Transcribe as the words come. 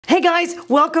Hey guys,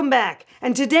 welcome back.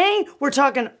 And today we're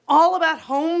talking all about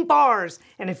home bars.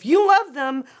 And if you love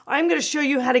them, I'm going to show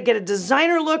you how to get a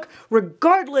designer look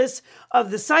regardless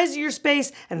of the size of your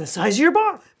space and the size of your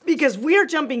bar. Because we are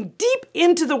jumping deep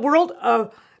into the world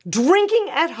of drinking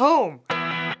at home.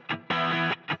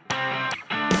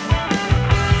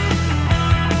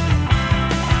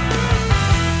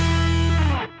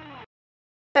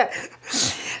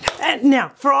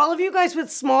 Now, for all of you guys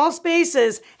with small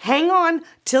spaces, hang on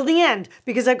till the end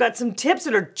because I've got some tips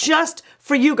that are just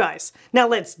for you guys. Now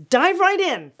let's dive right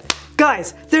in.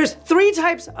 Guys, there's 3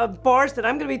 types of bars that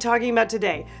I'm going to be talking about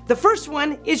today. The first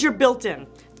one is your built-in.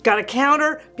 Got a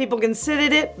counter, people can sit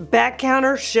at it, back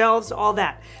counter, shelves, all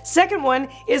that. Second one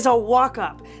is a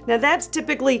walk-up. Now that's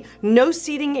typically no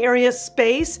seating area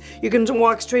space. You can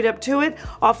walk straight up to it,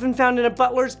 often found in a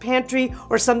butler's pantry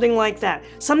or something like that.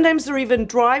 Sometimes they're even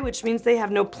dry, which means they have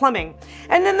no plumbing.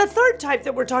 And then the third type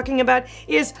that we're talking about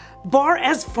is bar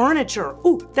as furniture.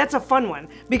 Ooh, that's a fun one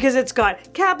because it's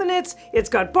got cabinets, it's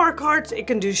got bar carts, it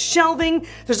can do shelving.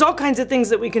 There's all kinds of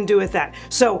things that we can do with that.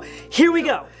 So here we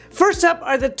go. First up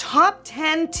are the top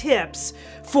 10 tips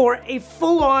for a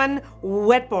full-on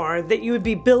wet bar that you would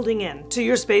be building in to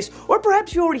your space, or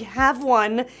perhaps you already have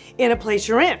one in a place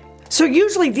you're in. So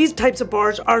usually these types of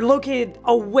bars are located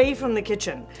away from the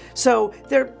kitchen. So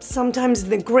they're sometimes in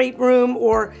the great room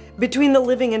or between the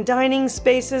living and dining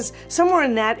spaces, somewhere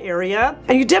in that area.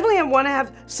 And you definitely want to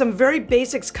have some very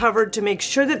basics covered to make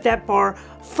sure that that bar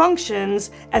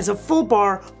functions as a full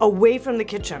bar away from the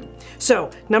kitchen. So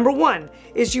number 1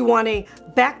 is you want a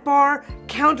back bar,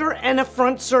 counter, and a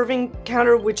front serving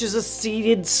counter, which is a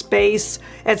seated space,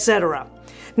 etc.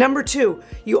 Number 2,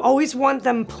 you always want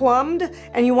them plumbed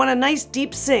and you want a nice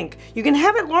deep sink. You can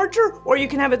have it larger or you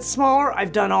can have it smaller.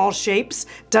 I've done all shapes,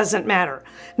 doesn't matter.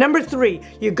 Number 3,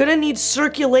 you're gonna need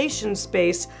circulation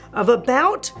space of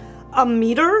about a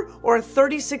meter or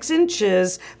 36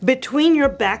 inches between your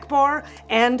back bar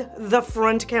and the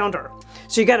front counter.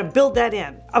 So you gotta build that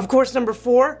in. Of course, number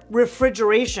 4,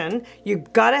 refrigeration. You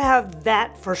gotta have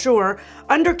that for sure.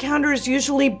 Under counter is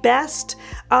usually best.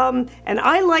 And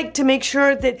I like to make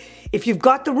sure that if you've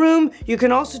got the room, you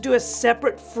can also do a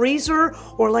separate freezer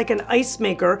or like an ice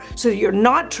maker so that you're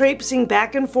not traipsing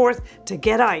back and forth to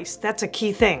get ice. That's a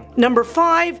key thing. Number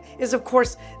 5 is of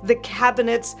course the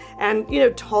cabinets and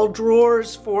tall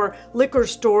drawers for liquor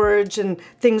storage and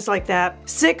things like that.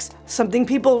 6, something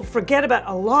people forget about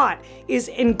a lot is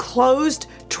enclosed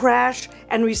trash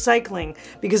and recycling,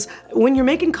 because when you're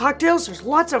making cocktails there's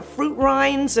lots of fruit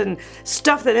rinds and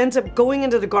stuff that ends up going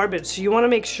into the garbage, so you want to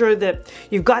make sure that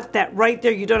you've got that right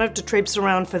there. You don't have to traipse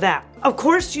around for that. Of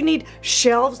course you need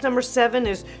shelves. Number 7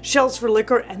 is shelves for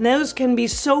liquor, and those can be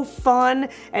so fun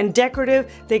and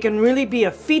decorative. They can really be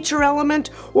a feature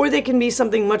element or they can be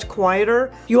something much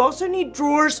quieter. You also need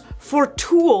drawers for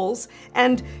tools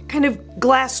and kind of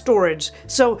glass storage.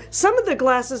 So some of the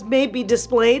glasses may be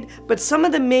displayed, but some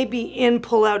of them may be in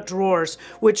pull-out drawers,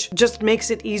 which just makes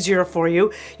it easier for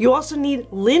you. You also need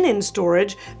linen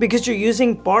storage because you're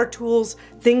using bar tools,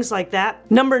 things like that.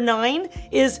 Number 9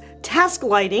 is task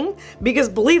lighting, because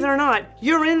believe it or not,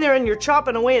 you're in there and you're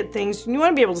chopping away at things and you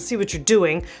want to be able to see what you're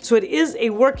doing, so it is a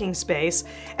working space.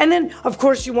 And then of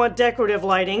course you want decorative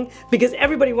lighting because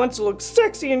everybody wants to look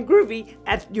sexy and groovy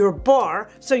at your bar,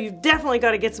 so you've definitely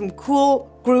got to get some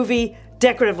cool, groovy,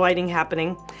 decorative lighting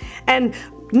happening. And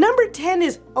number 10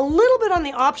 is a little bit on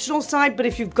the optional side, but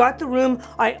if you've got the room,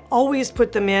 I always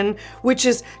put them in, which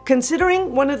is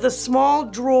considering one of the small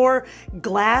drawer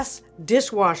glass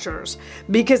dishwashers.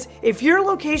 Because if your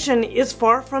location is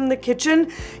far from the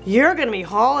kitchen, you're gonna be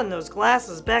hauling those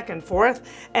glasses back and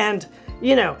forth, and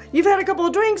you've had a couple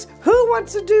of drinks. Who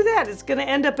wants to do that? It's gonna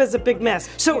end up as a big mess.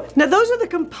 So now those are the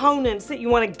components that you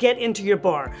wanna get into your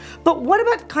bar. But what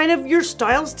about kind of your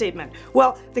style statement?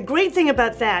 Well, the great thing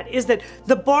about that is that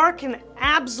the bar can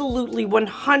absolutely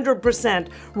 100%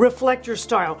 reflect your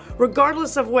style,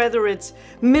 regardless of whether it's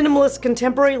minimalist,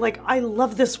 contemporary. Like I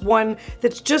love this one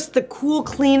that's just the cool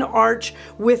clean arch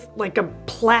with like a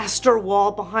plaster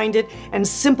wall behind it and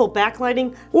simple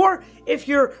backlighting. Or if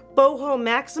you're boho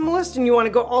maximalist and you want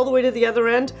to go all the way to the other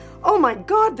end, oh my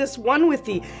god, this one with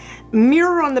the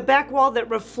mirror on the back wall that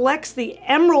reflects the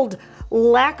emerald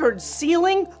lacquered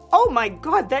ceiling. Oh my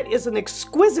god, that is an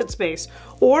exquisite space.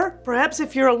 Or perhaps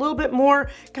if you're a little bit more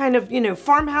kind of,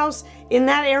 farmhouse in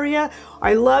that area,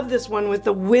 I love this one with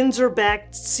the Windsor back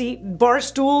seat bar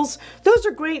stools. Those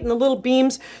are great, and the little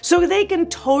beams, so they can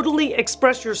totally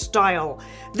express your style.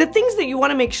 The things that you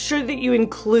want to make sure that you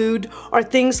include are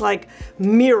things like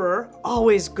mirror,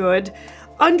 always good.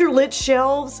 Underlit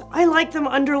shelves, I like them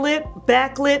underlit,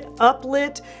 backlit,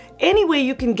 uplit. any way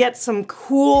you can get some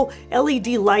cool LED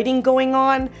lighting going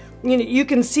on, you know, you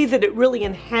can see that it really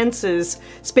enhances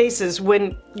spaces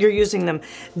when you're using them.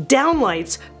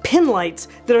 Downlights, pin lights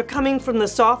that are coming from the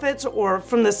soffits or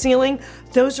from the ceiling,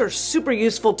 those are super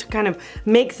useful to kind of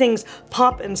make things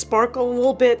pop and sparkle a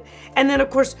little bit. And then of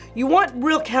course you want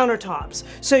real countertops.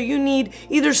 So you need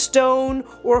either stone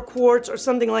or quartz or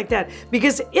something like that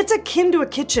because it's akin to a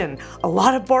kitchen. A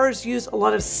lot of bars use a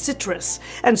lot of citrus.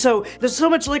 And so there's so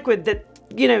much liquid that,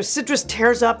 you know, citrus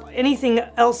tears up anything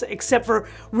else except for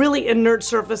really inert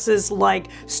surfaces like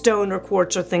stone or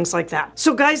quartz or things like that.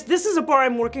 So guys, this is a bar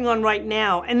I'm working on right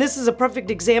now, and this is a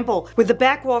perfect example with the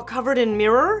back wall covered in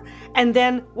mirror. And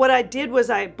then what I did was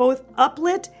I both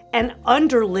uplit and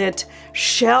underlit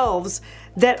shelves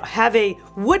that have a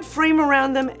wood frame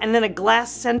around them and then a glass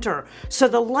center. So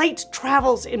the light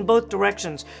travels in both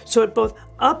directions. So it both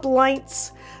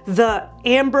uplights the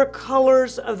amber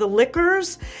colors of the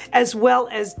liquors as well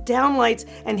as downlights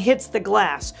and hits the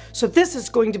glass. So this is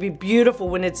going to be beautiful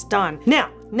when it's done.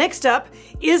 Now, next up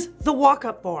is the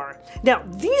walk-up bar. Now,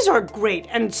 these are great,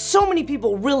 and so many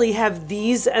people really have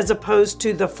these as opposed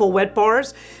to the full wet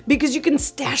bars because you can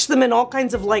stash them in all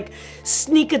kinds of like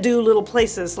sneakadoo little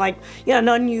places, like, you know, an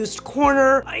unused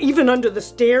corner, even under the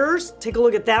stairs. Take a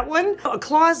look at that one. A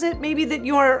closet maybe that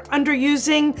you are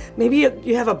underusing. Maybe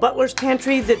you have a butler's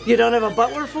pantry that you don't have a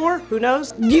butler for. Who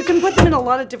knows? You can put them in a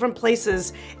lot of different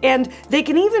places, and they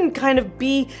can even kind of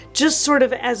be just sort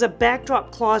of as a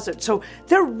backdrop closet. So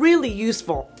they're really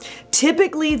useful.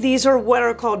 Typically, these are what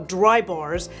are called dry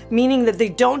bars, meaning that they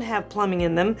don't have plumbing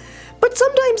in them. But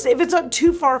sometimes if it's not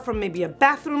too far from maybe a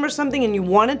bathroom or something and you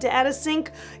wanted to add a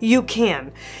sink, you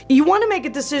can. You want to make a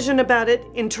decision about it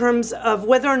in terms of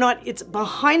whether or not it's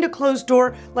behind a closed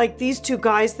door like these two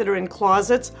guys that are in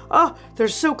closets. Oh, they're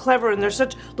so clever and they're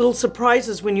such little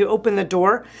surprises when you open the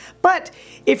door. But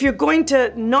if you're going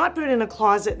to not put it in a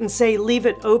closet and say leave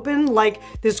it open like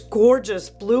this gorgeous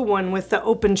blue one with the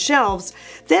open shelves,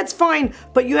 that's fine,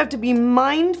 but you have to be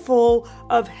mindful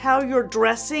of how you're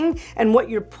dressing and what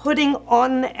you're putting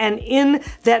on and in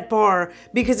that bar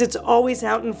because it's always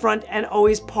out in front and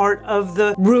always part of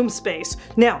the room space.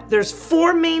 Now, there's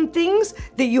 4 main things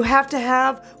that you have to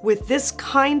have with this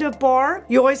kind of bar.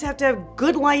 You always have to have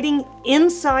good lighting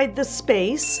inside the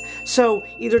space, so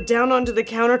either down onto the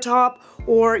countertop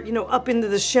or, you know, up into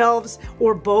the shelves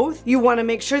or both. You want to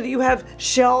make sure that you have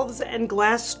shelves and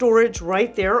glass storage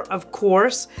right there, of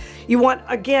course. You want,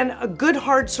 again, a good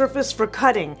hard surface for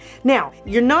cutting. Now,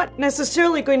 you're not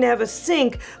necessarily going to have a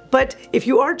sink, but if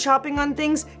you are chopping on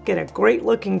things, get a great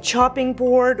looking chopping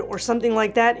board or something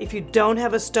like that. If you don't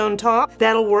have a stone top,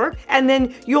 that'll work. And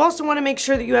then you also want to make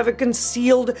sure that you have a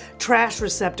concealed trash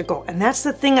receptacle. And that's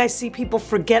the thing I see people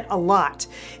forget a lot,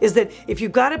 is that if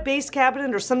you've got a base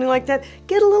cabinet or something like that,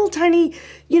 get a little tiny,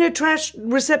 you know, trash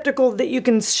receptacle that you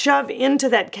can shove into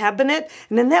that cabinet.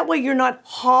 And then that way you're not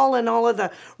hauling all of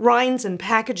the rinds and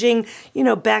packaging, you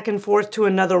know, back and forth to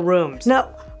another room.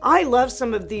 Now, I love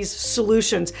some of these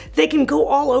solutions. They can go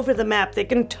all over the map. They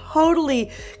can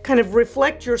totally kind of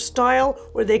reflect your style,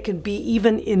 or they can be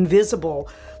even invisible.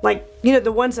 Like, you know,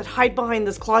 the ones that hide behind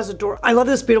this closet door. I love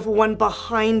this beautiful one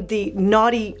behind the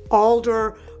naughty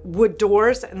alder wood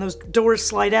doors, and those doors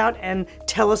slide out and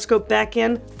telescope back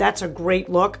in. That's a great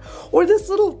look. Or this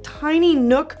little tiny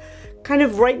nook kind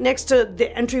of right next to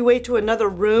the entryway to another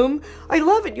room. I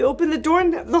love it. You open the door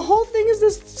and the whole thing is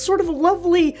this sort of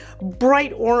lovely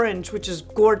bright orange, which is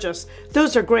gorgeous.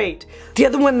 Those are great. The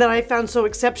other one that I found so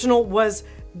exceptional was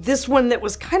this one that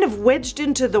was kind of wedged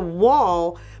into the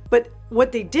wall, but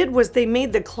what they did was they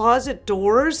made the closet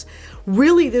doors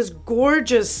really this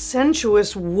gorgeous,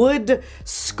 sensuous wood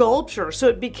sculpture. So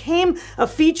it became a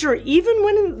feature even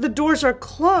when the doors are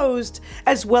closed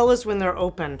as well as when they're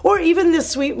open. Or even this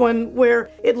sweet one where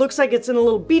it looks like it's in a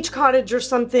little beach cottage or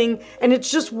something and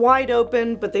it's just wide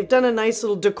open, but they've done a nice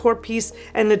little decor piece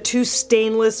and the 2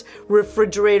 stainless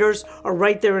refrigerators are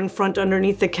right there in front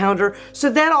underneath the counter. So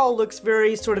that all looks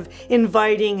very sort of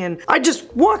inviting, and I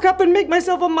just walk up and make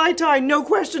myself a Mai Tai, no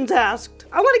questions asked.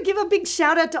 I want to give a big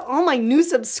shout out to all my new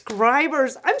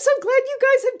subscribers. I'm so glad you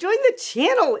guys have joined the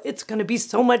channel. It's going to be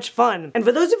so much fun. And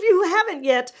for those of you who haven't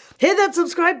yet, hit that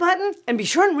subscribe button and be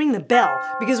sure and ring the bell,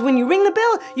 because when you ring the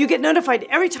bell, you get notified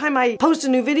every time I post a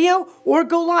new video or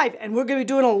go live, and we're going to be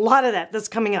doing a lot of that's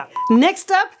coming up.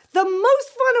 Next up, the most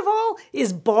fun of all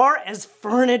is bar as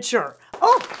furniture.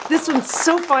 Oh, this one's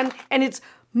so fun, and it's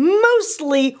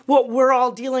mostly what we're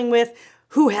all dealing with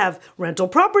who have rental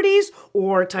properties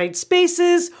or tight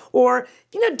spaces or,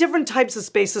 you know, different types of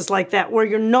spaces like that where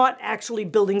you're not actually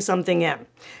building something in.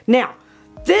 Now,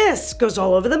 This goes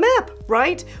all over the map,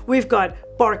 right? We've got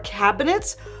bar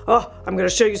cabinets. Oh, I'm gonna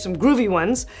show you some groovy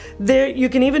ones. There, you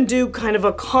can even do kind of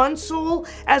a console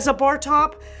as a bar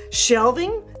top.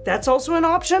 Shelving, that's also an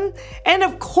option. And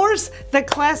of course, the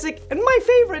classic and my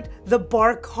favorite, the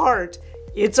bar cart.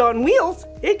 It's on wheels,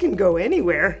 it can go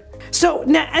anywhere. So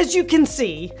now, as you can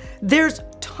see, there's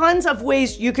tons of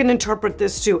ways you can interpret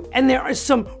this too, and there are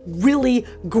some really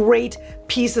great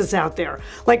pieces out there.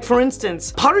 Like for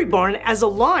instance, Pottery Barn as a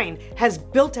line has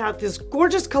built out this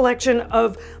gorgeous collection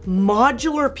of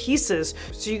modular pieces.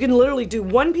 So you can literally do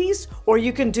one piece or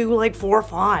you can do like 4 or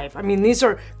 5. I mean, these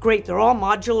are great. They're all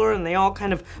modular and they all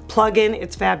kind of plug in.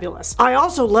 It's fabulous. I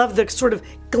also love the sort of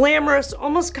glamorous,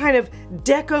 almost kind of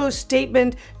deco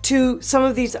statement to some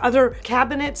of these other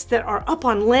cabinets that are up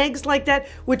on legs like that,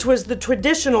 which was the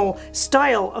traditional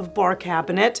style of bar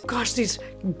cabinet. Gosh, these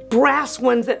brass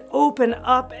ones that open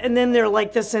up and then they're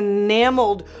like this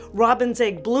enameled robin's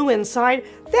egg blue inside.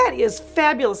 That is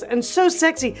fabulous and so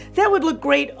sexy. That would look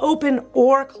great open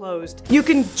or closed. You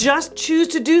can just choose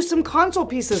to do some console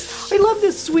pieces. I love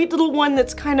this sweet little one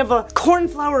that's kind of a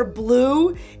cornflower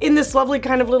blue in this lovely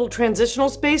kind of little transitional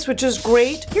space, which is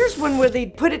great. Here's one where they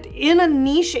put it in a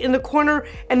niche in the corner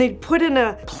and they put in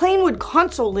a plain wood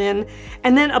console in,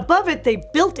 and then above it they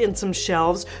built in some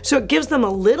shelves so it gives them a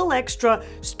little extra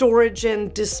storage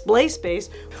and display space.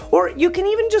 Or you can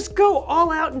even just go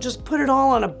all out and just put it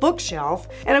all on a bookshelf.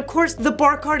 And of course, the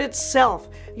bar cart itself,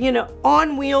 you know,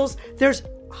 on wheels, there's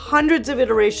hundreds of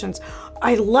iterations.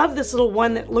 I love this little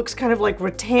one that looks kind of like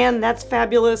rattan. That's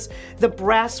fabulous. The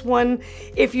brass one.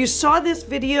 If you saw this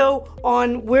video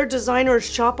on where designers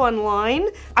shop online,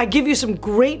 I give you some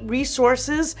great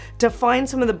resources to find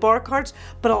some of the bar carts,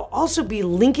 but I'll also be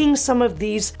linking some of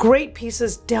these great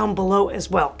pieces down below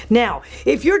as well. Now,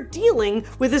 if you're dealing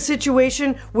with a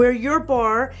situation where your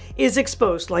bar is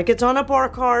exposed, like it's on a bar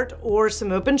cart or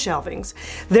some open shelvings,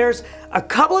 there's a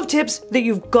couple of tips that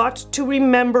you've got to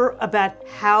remember about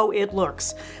how it looks.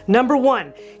 Number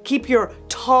 1, keep your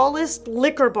tallest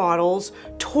liquor bottles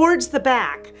towards the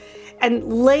back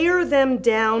and layer them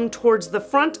down towards the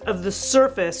front of the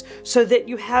surface so that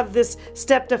you have this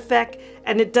stepped effect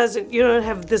and you don't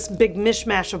have this big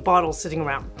mishmash of bottles sitting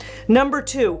around. Number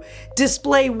 2,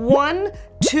 display 1,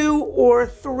 2, or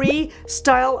 3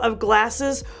 style of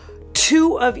glasses.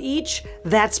 2 of each,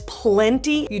 that's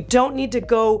plenty. You don't need to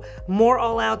go more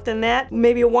all out than that.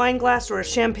 Maybe a wine glass or a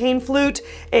champagne flute,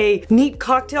 a neat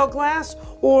cocktail glass,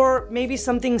 or maybe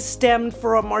something stemmed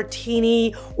for a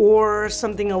martini or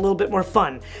something a little bit more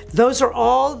fun. Those are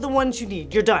all the ones you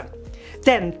need. You're done.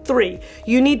 Then 3,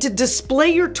 you need to display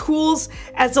your tools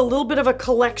as a little bit of a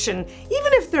collection,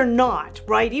 even if they're not,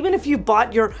 right? Even if you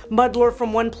bought your muddler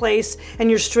from one place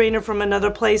and your strainer from another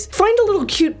place, find a little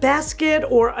cute basket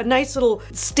or a nice little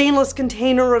stainless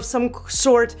container of some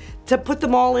sort to put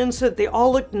them all in so that they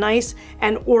all look nice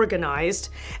and organized.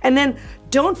 And then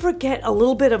don't forget a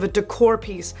little bit of a decor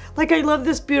piece. Like I love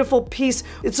this beautiful piece.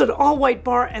 It's an all white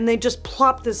bar and they just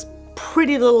plop this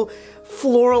pretty little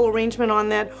floral arrangement on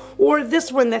that, or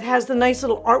this one that has the nice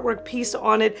little artwork piece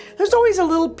on it. There's always a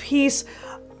little piece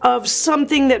of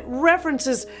something that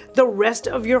references the rest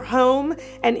of your home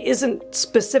and isn't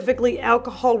specifically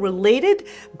alcohol related,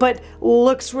 but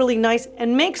looks really nice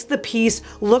and makes the piece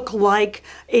look like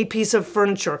a piece of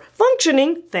furniture.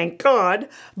 Functioning, thank God,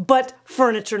 but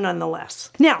furniture nonetheless.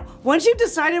 Now, once you've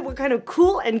decided what kind of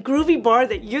cool and groovy bar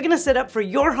that you're gonna set up for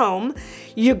your home,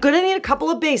 you're gonna need a couple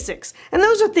of basics. And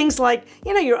those are things like,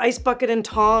 you know, your ice bucket and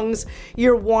tongs,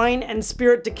 your wine and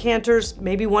spirit decanters,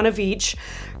 maybe one of each,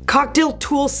 cocktail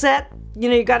tool set, you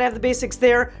know, you gotta have the basics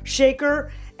there,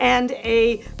 shaker, and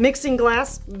a mixing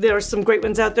glass. There are some great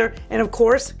ones out there, and of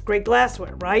course, great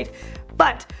glassware, right?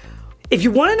 But if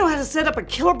you wanna know how to set up a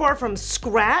killer bar from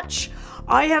scratch,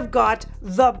 I have got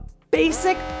the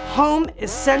Basic Home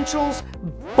Essentials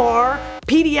Bar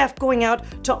PDF going out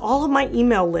to all of my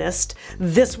email list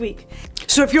this week.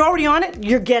 So if you're already on it,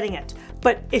 you're getting it.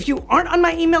 But if you aren't on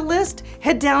my email list,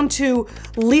 head down to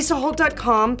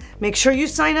lisaholt.com, make sure you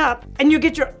sign up, and you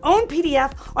get your own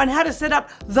PDF on how to set up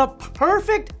the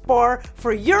perfect bar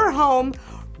for your home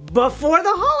before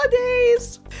the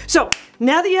holidays. So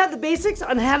now that you have the basics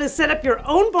on how to set up your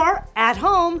own bar at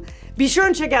home, be sure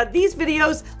and check out these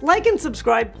videos, like and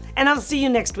subscribe, and I'll see you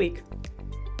next week.